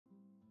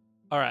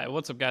Alright,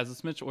 what's up guys,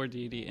 it's Mitch or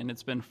Deity, and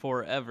it's been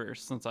forever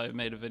since I've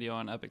made a video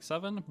on Epic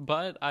 7,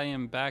 but I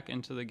am back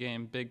into the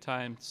game big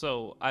time.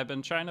 So I've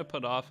been trying to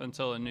put off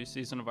until a new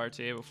season of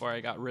RTA before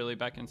I got really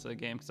back into the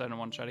game because I didn't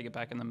want to try to get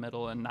back in the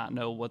middle and not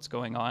know what's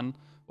going on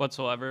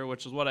whatsoever,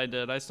 which is what I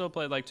did. I still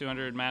played like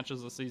 200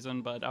 matches a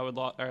season, but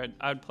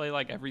I'd play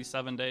like every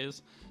 7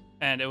 days,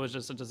 and it was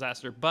just a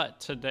disaster. But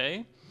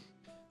today,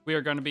 we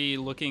are going to be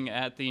looking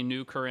at the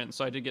new Karin.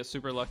 So I did get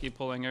super lucky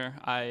pulling her.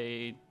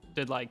 I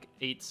did like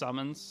 8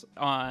 summons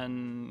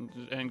on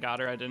and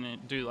got her. I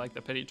didn't do like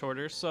the pity toward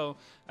her, so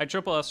I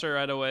triple S her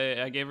right away.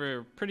 I gave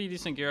her pretty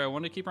decent gear. I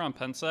wanted to keep her on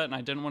pen set, and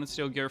I didn't want to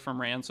steal gear from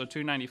Rand, so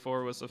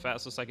 294 was the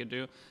fastest I could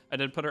do. I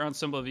did put her on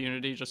Symbol of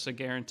Unity just to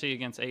guarantee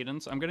against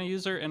Aiden's. I'm going to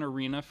use her in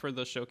Arena for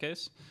the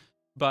showcase,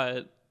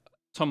 but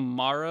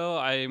tomorrow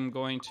I'm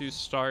going to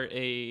start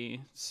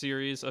a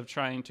series of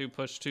trying to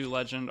push to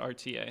Legend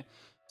RTA.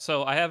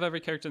 So I have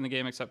every character in the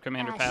game except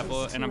Commander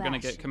Pavel, and I'm going to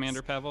get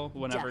Commander Pavel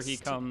whenever he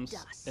comes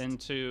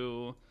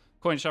into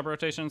coin shop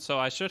rotation. So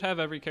I should have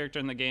every character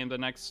in the game. The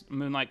next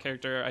Moonlight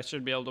character I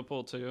should be able to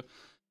pull too.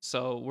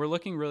 So we're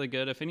looking really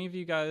good. If any of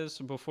you guys,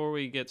 before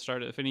we get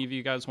started, if any of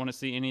you guys want to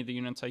see any of the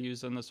units I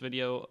use in this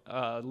video,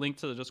 link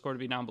to the Discord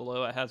will be down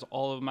below. It has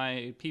all of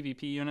my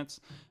PvP units.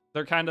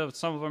 They're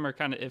some of them are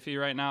kind of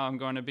iffy right now. I'm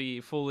going to be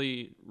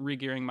fully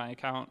re-gearing my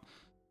account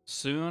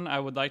soon. I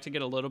would like to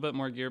get a little bit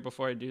more gear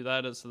before I do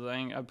that is the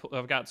thing.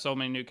 I've got so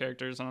many new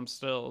characters and I'm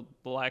still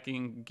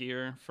lacking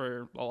gear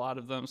for a lot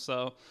of them.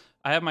 So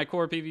I have my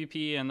core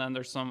PvP and then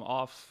there's some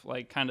off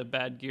like kind of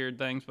bad geared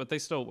things, but they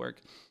still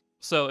work.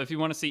 So if you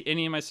want to see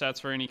any of my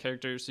stats for any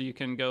characters, you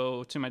can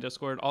go to my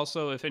Discord.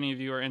 Also, if any of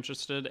you are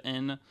interested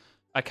in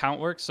account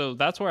work, so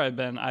that's where I've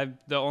been.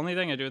 The only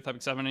thing I do with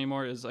Epic 7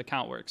 anymore is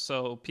account work.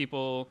 So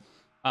people,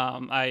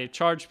 I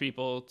charge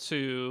people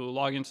to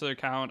log into their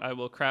account. I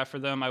will craft for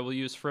them. I will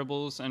use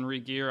fribbles and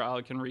re-gear. I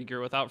can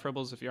re-gear without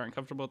fribbles if you aren't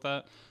comfortable with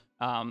that.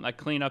 I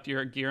clean up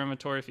your gear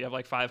inventory. If you have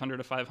like 500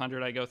 to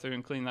 500, I go through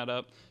and clean that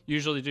up.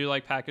 Usually do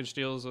like package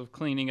deals of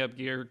cleaning up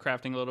gear,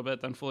 crafting a little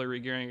bit, then fully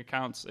re-gearing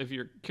accounts. If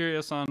you're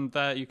curious on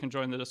that, you can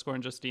join the Discord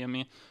and just DM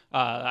me.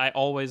 I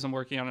always am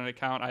working on an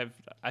account.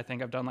 I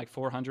think I've done like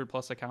 400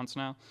 plus accounts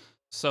now.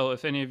 So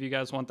if any of you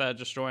guys want that,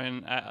 just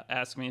join.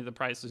 Ask me. The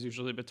price is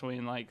usually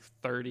between like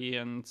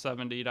 $30 and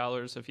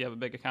 $70. If you have a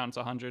big account, it's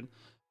 100.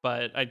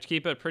 But I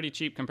keep it pretty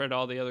cheap compared to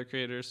all the other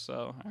creators,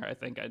 so or I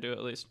think I do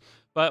at least.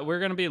 But we're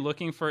going to be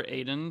looking for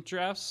Aiden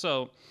drafts.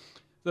 So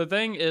the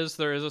thing is,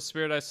 there is a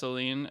Spirit Eye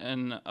Celine,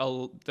 and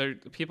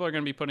people are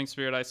going to be putting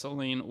Spirit Eye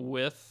Celine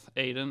with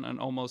Aiden on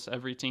almost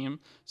every team.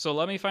 So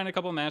let me find a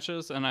couple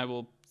matches, and I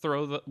will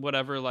throw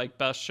whatever like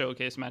best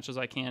showcase matches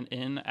I can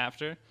in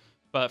after.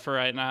 But for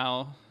right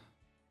now,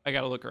 I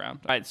gotta look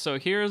around. All right, so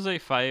here's a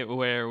fight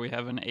where we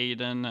have an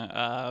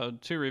Aiden,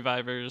 2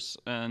 Revivers,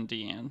 and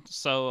Deanne.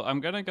 So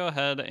I'm gonna go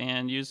ahead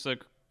and use the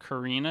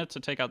Karina to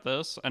take out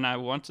this, and I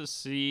want to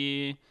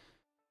see.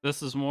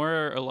 This is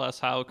more or less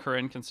how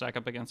Karin can stack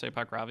up against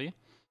Apoc Ravi.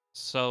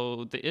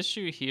 So the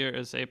issue here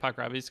is Apoc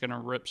Ravi is gonna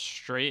rip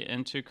straight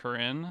into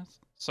Karin,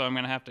 so I'm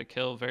gonna have to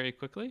kill very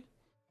quickly.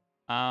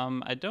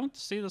 I don't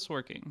see this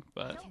working,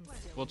 but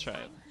we'll try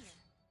it.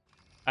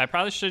 I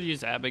probably should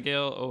use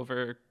Abigail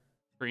over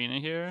Karina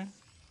here,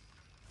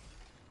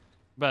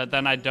 but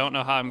then I don't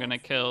know how I'm gonna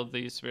kill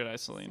the Spirit Eye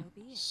Celine.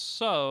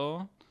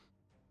 So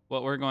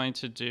what we're going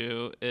to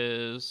do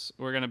is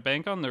we're gonna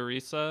bank on the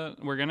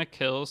reset. We're gonna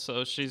kill,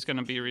 so she's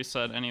gonna be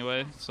reset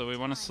anyway, so we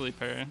want to sleep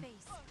her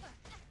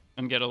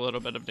and get a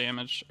little bit of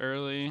damage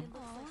early.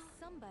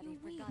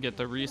 Get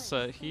the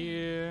reset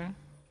here.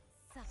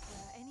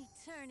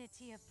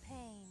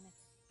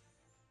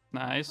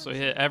 Nice, we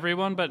hit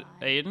everyone but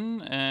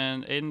Aiden,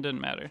 and Aiden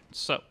didn't matter,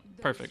 so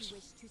perfect.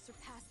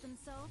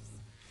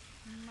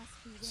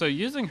 So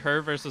using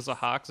her versus a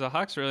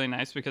Hawk's really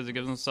nice because it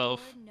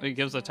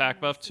gives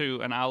attack buff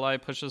to an ally,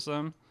 pushes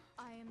them.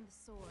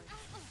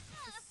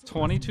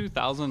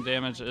 22,000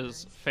 damage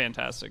is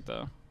fantastic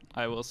though,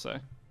 I will say.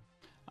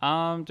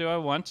 Do I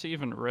want to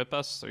even rip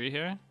S3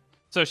 here?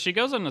 So she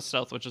goes into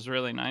stealth, which is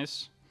really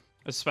nice,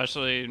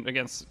 especially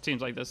against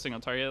teams like this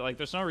single target. Like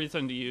there's no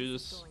reason to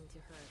use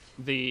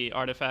the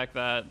artifact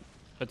that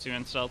puts you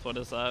in stealth. What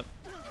is that?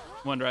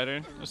 Wind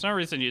Rider. There's no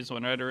reason to use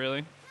Wind Rider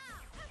really.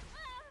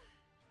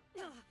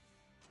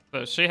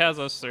 So she has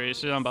S3,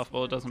 she's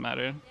unbuffable, it doesn't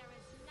matter.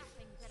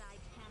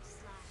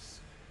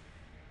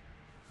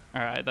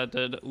 Alright, that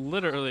did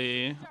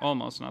literally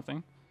almost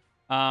nothing.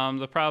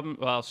 The problem,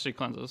 well, she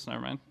cleanses,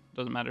 never mind.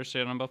 Doesn't matter, she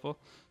had unbuffable.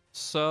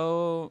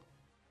 So,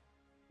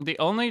 the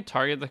only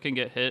target that can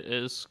get hit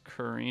is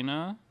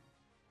Karina.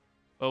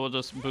 But we'll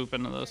just boop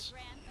into this.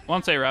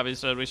 Once A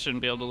Ravi's dead, we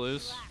shouldn't be able to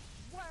lose.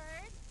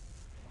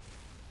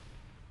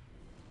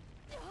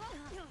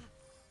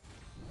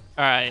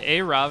 Alright,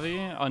 A Ravi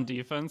on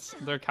defense,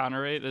 their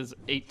counter rate is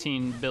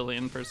 18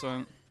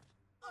 billion%.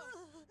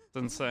 It's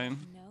insane.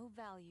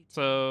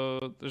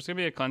 So there's gonna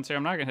be a cleanse here.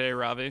 I'm not gonna hit A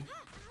Ravi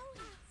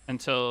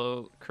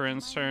until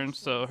Karin's turn.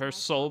 So her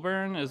soul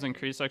burn is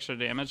increased extra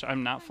damage.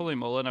 I'm not fully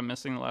mullet, I'm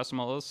missing the last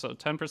mullet, so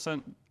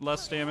 10%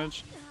 less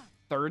damage.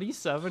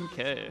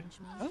 37k.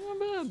 That's not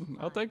bad.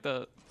 I'll take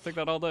that. Take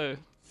that all day.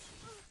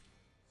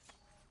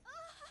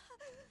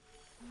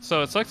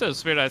 So it sucks that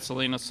Spirit Eye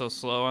Selena's so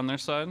slow on their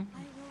side.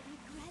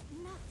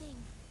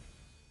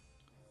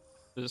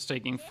 It's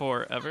taking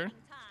forever.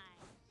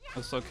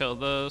 I'll still kill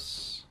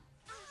this.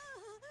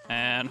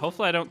 And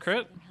hopefully I don't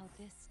crit.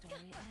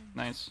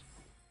 Nice.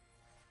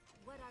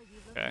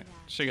 Okay,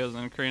 she goes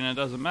in Karina,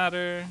 doesn't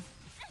matter.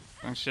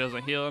 As long as she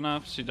doesn't heal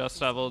enough. She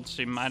dust leveled,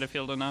 she might have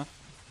healed enough.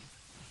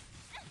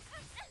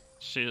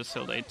 She just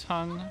healed a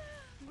ton.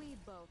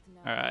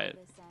 Alright.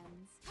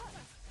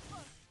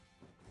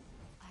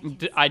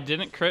 I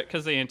didn't crit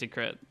because they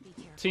anti-crit.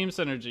 Team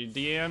synergy.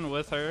 Deanne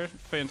with her,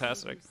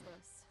 fantastic.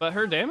 But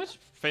her damage,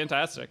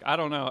 fantastic. I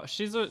don't know.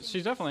 She's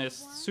definitely a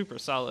super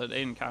solid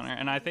Aiden counter,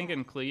 and I think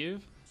in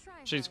cleave,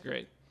 she's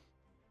great.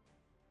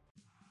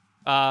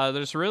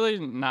 There's really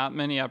not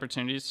many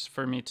opportunities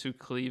for me to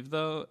cleave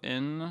though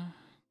in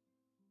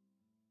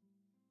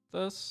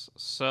this,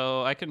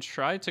 so I can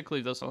try to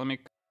cleave this. So let me.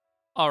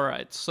 All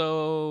right,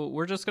 so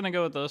we're just gonna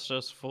go with this,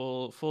 just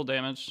full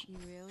damage. You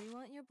really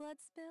want your blood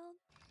spilled?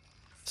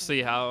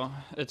 See how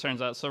it turns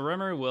out. So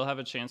Rimuru will have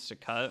a chance to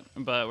cut,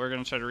 but we're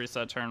gonna try to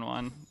reset turn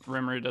 1.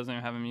 Rimuru doesn't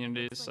even have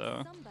immunity,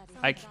 so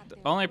the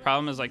only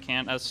problem is I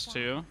can't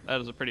S2.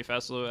 That is a pretty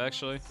fast Lua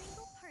actually.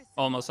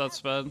 Almost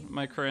outsped.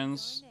 My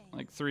Karin's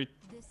like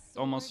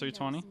almost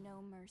 320.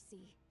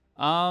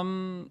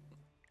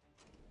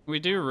 We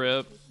do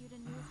rip.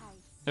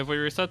 If we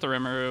reset the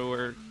Rimuru,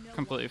 we're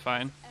completely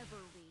fine.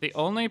 The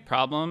only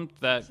problem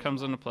that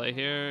comes into play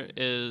here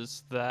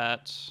is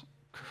that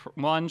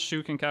 1,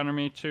 Shu can counter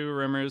me, 2,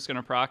 Rimuru is going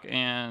to proc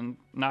and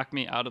knock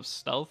me out of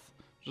stealth,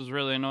 which is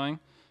really annoying.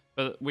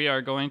 But we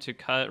are going to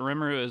cut.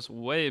 Rimuru is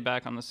way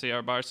back on the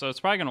CR bar, so it's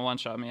probably going to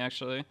one-shot me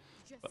actually.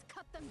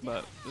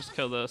 But just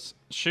kill this.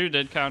 Shu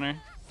did counter.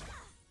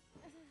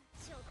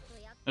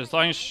 As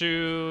long as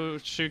Shu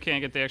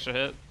can't get the extra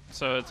hit,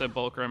 so it's a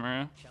bulk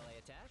Rimuru.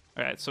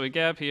 Alright, so we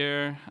gap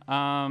here.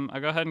 I'll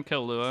go ahead and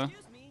kill Lua.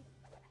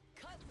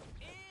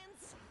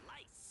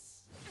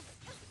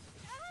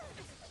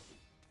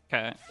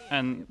 Okay,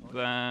 and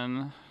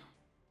then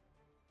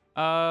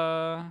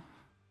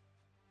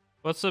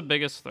what's the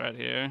biggest threat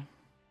here?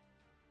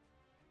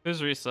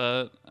 Who's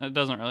reset? It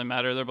doesn't really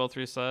matter, they're both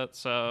reset,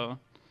 so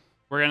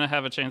we're gonna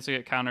have a chance to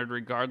get countered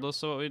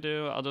regardless of what we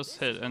do. I'll just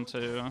hit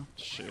into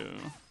Shu.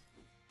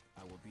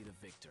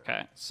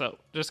 Okay, so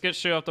just get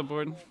Shu off the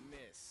board.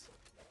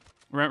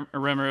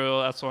 Rimuru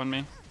will S1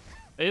 me.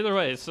 Either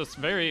way, it's just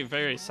very,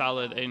 very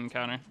solid Aiden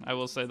counter. I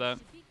will say that.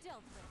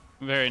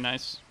 Very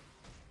nice.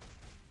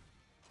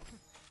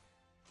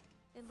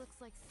 It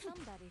looks like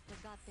somebody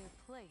forgot their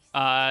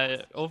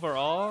place.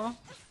 Overall,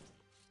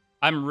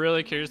 I'm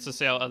really curious to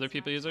see how other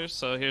people use her.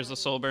 So here's the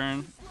soul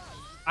burn.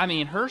 I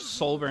mean, her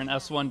soul burn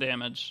S1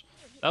 damage.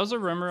 That was a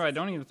Rimuru. I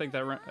don't even think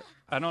that.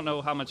 I don't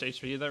know how much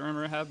HP that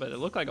Rimuru had, but it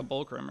looked like a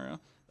bulk Rimuru.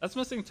 That's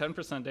missing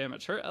 10%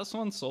 damage. Her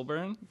S1 soul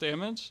burn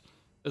damage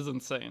is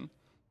insane.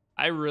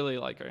 I really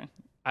like her.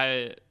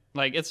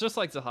 It's just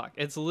like Zahak.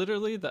 It's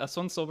literally the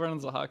S1 soul burn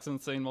and Zahak's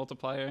insane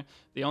multiplier.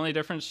 The only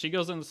difference, she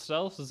goes into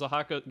stealth,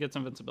 Zahak gets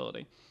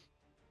invincibility.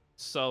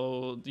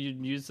 So you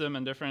use them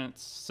in different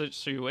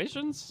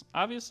situations,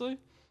 obviously,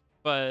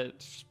 but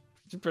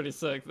she's pretty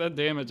sick. That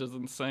damage is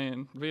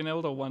insane. Being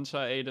able to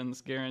one-shot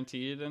Aiden's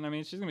guaranteed, and I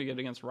mean, she's gonna be good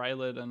against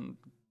Rylet and,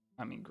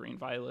 I mean, Green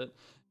Violet.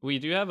 We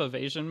do have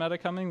evasion meta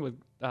coming with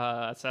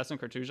Assassin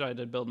Cartusia. I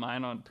did build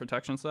mine on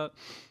protection set.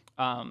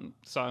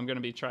 So I'm going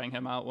to be trying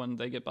him out when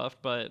they get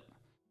buffed, but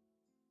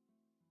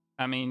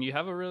I mean, you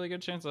have a really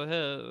good chance to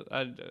hit.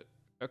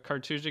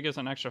 Cartusia gets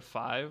an extra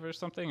 5 or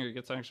something, or he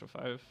gets an extra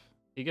 5.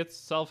 He gets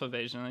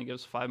self-evasion and he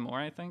gives 5 more,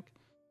 I think.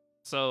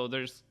 So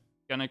there's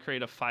going to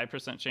create a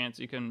 5% chance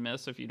you can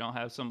miss if you don't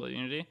have Symbol of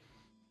Unity.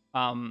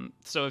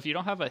 So if you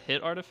don't have a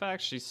hit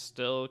artifact, she's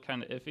still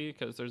kind of iffy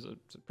because there's a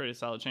pretty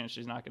solid chance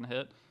she's not going to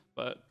hit.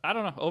 But I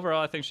don't know.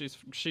 Overall, I think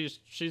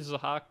she's a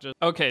hawk.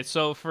 Okay,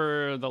 so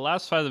for the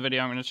last fight of the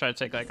video, I'm going to try to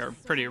take like a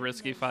pretty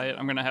risky fight.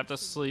 I'm going to have to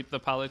sleep the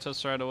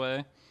Polytus right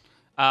away.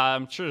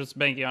 I'm sure it's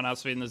banking on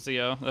outspeeding the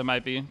Zeo. That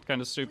might be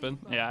kind of stupid.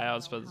 Yeah, I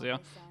outsped the Zeo.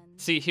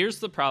 See, here's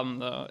the problem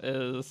though,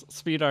 is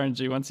speed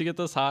RNG. Once you get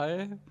this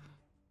high,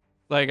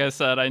 like I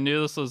said, I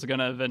knew this was going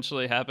to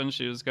eventually happen.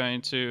 She was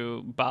going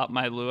to bop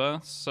my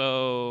Lua.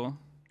 So,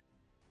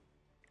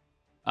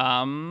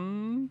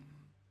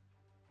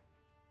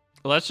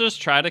 let's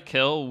just try to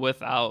kill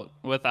without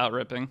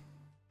ripping.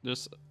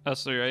 Just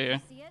us 3 right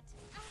here.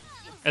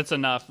 It's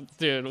enough,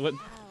 dude.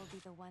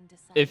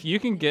 If you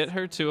can get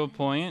her to a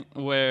point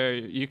where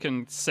you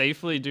can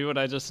safely do what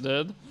I just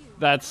did,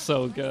 that's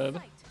so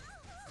good.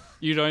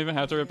 You don't even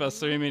have to rip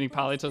S3, meaning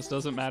Polytus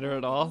doesn't matter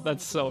at all.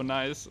 That's so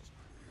nice.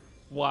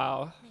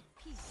 Wow.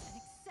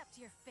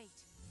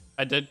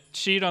 I did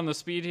cheat on the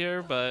speed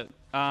here, but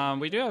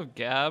we do have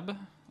Gab.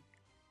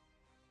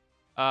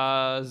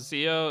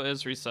 Zeo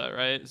is reset,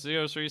 right?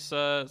 Zeo's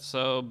reset,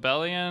 so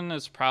Bellion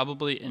is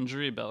probably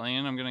injury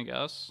Bellion, I'm gonna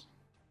guess.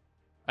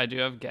 I do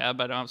have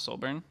Gab, I don't have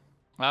Soulburn.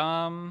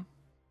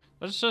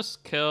 Let's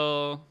just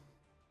kill...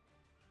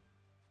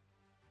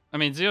 I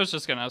mean, Zio's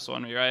just gonna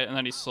S1 me, right? And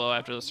then he's slow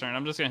after this turn.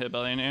 I'm just gonna hit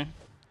Billion here.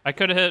 I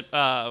could have hit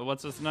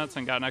what's his nuts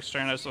and got next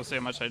turn. I just want to see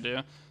how much I do.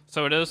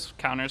 So it is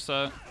counter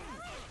set.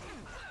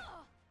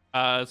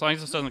 As long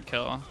as this doesn't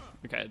kill.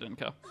 Okay, it didn't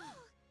kill.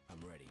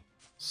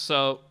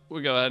 So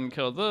we go ahead and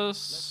kill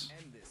this.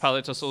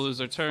 Palitos will lose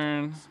their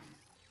turn.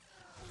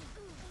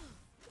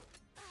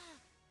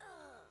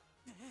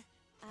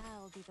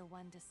 I'll be the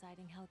one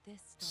deciding how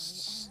this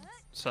story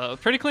ends. So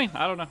pretty clean.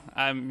 I don't know.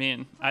 I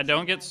mean, I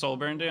don't get soul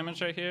burn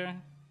damage right here.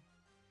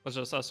 Let's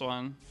just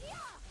S1.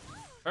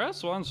 Or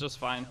S1's just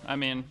fine. I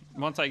mean,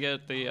 once I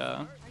get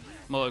the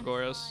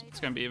Mologoras, it's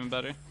gonna be even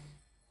better.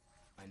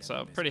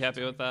 So pretty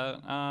happy with that.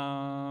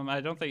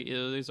 I don't think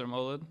either of these are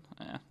molded.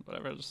 Yeah,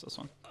 whatever, just this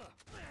one.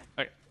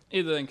 Okay,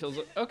 either thing kills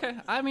it. Okay,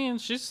 I mean,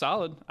 she's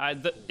solid.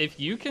 If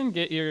you can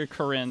get your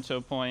Karin to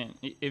a point,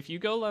 if you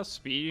go less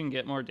speed, you can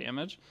get more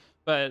damage.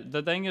 But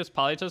the thing is,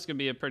 Polytus can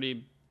be a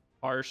pretty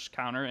harsh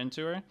counter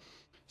into her.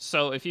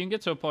 So if you can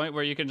get to a point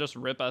where you can just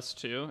rip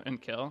S2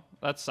 and kill,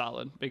 that's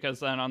solid. Because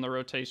then on the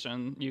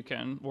rotation, you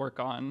can work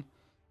on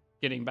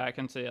getting back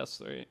into the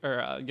S3,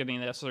 or getting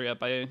the S3 up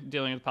by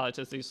dealing with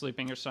Polytis,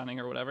 sleeping or stunning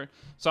or whatever.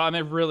 So I'm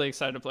really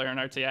excited to play her in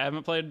RTA. I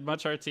haven't played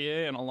much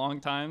RTA in a long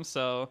time,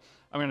 so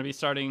I'm going to be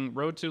starting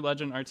Road to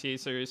Legend RTA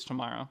series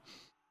tomorrow.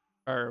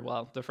 Or,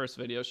 well, the first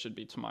video should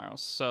be tomorrow.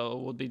 So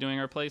we'll be doing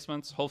our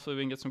placements. Hopefully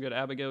we can get some good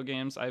Abigail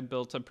games. I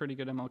built a pretty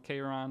good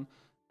MLK run.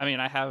 I mean,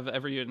 I have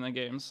every unit in the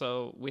game,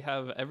 so we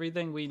have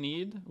everything we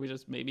need. We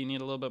just maybe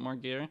need a little bit more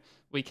gear.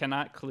 We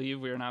cannot cleave.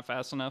 We are not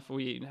fast enough.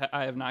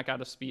 I have not got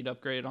a speed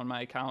upgrade on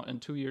my account in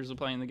 2 years of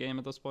playing the game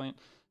at this point.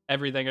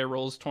 Everything I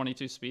roll is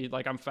 22 speed.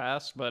 Like, I'm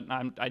fast, but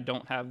I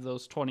don't have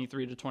those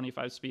 23 to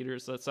 25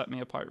 speeders that set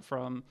me apart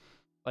from,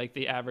 like,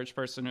 the average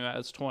person who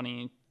has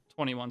 20,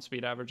 21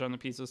 speed average on the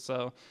pieces.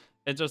 So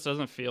it just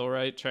doesn't feel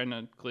right trying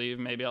to cleave.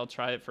 Maybe I'll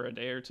try it for a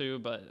day or two,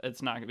 but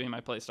it's not going to be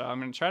my playstyle. I'm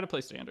going to try to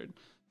play standard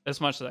as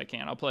much as I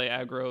can. I'll play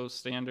aggro,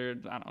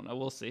 standard, I don't know,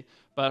 we'll see.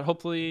 But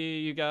hopefully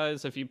you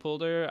guys, if you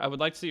pulled her, I would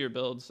like to see your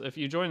builds. If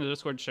you join the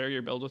Discord, share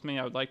your build with me.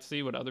 I would like to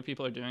see what other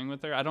people are doing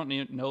with her. I don't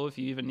know if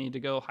you even need to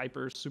go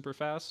hyper super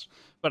fast,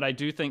 but I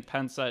do think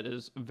pen set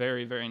is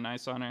very, very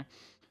nice on her.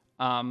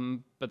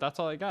 But that's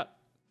all I got.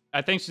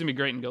 I think she's gonna be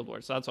great in Guild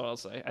Wars, so that's all I'll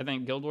say. I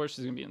think Guild Wars,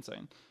 she's gonna be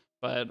insane.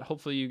 But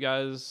hopefully you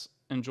guys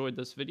enjoyed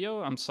this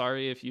video. I'm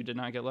sorry if you did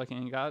not get lucky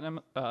and got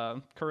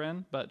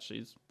Karin, but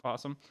she's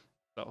awesome.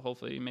 So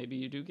hopefully maybe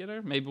you do get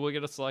her. Maybe we'll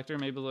get a selector.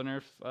 Maybe they'll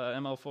nerf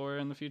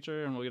ML4 in the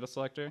future and we'll get a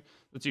selector.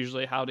 That's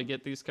usually how to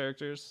get these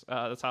characters.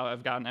 That's how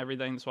I've gotten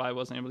everything. That's why I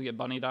wasn't able to get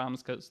Bunny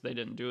Doms, because they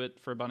didn't do it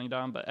for Bunny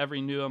Dom. But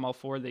every new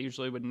ML4, they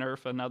usually would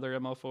nerf another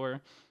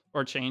ML4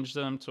 or change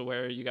them to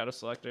where you got a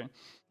selector.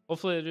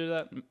 Hopefully they do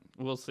that.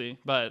 We'll see.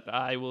 But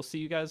I will see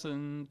you guys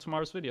in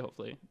tomorrow's video,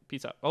 hopefully.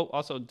 Peace out. Oh,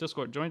 also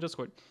Discord. Join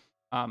Discord.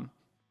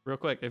 Real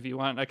quick, if you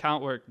want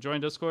account work, join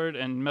Discord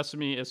and message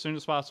me as soon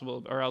as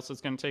possible, or else it's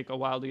going to take a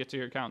while to get to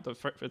your account.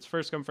 It's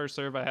first come, first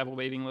serve. I have a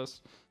waiting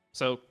list.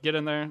 So get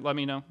in there, let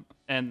me know.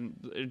 And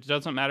it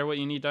doesn't matter what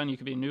you need done. You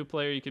could be a new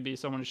player. You could be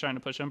someone who's trying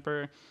to push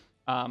Emperor.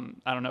 I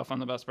don't know if I'm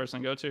the best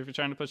person to go to if you're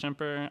trying to push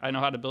Emperor. I know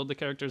how to build the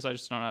characters. I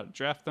just don't know how to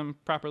draft them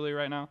properly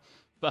right now.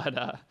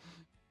 But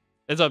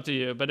it's up to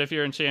you. But if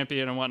you're in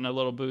Champion and wanting a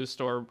little boost,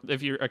 or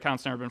if your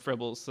account's never been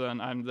Fribbles, then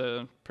I'm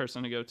the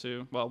person to go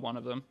to. Well, one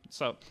of them.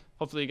 So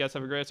hopefully you guys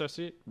have a great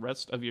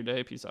rest of your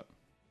day. Peace out.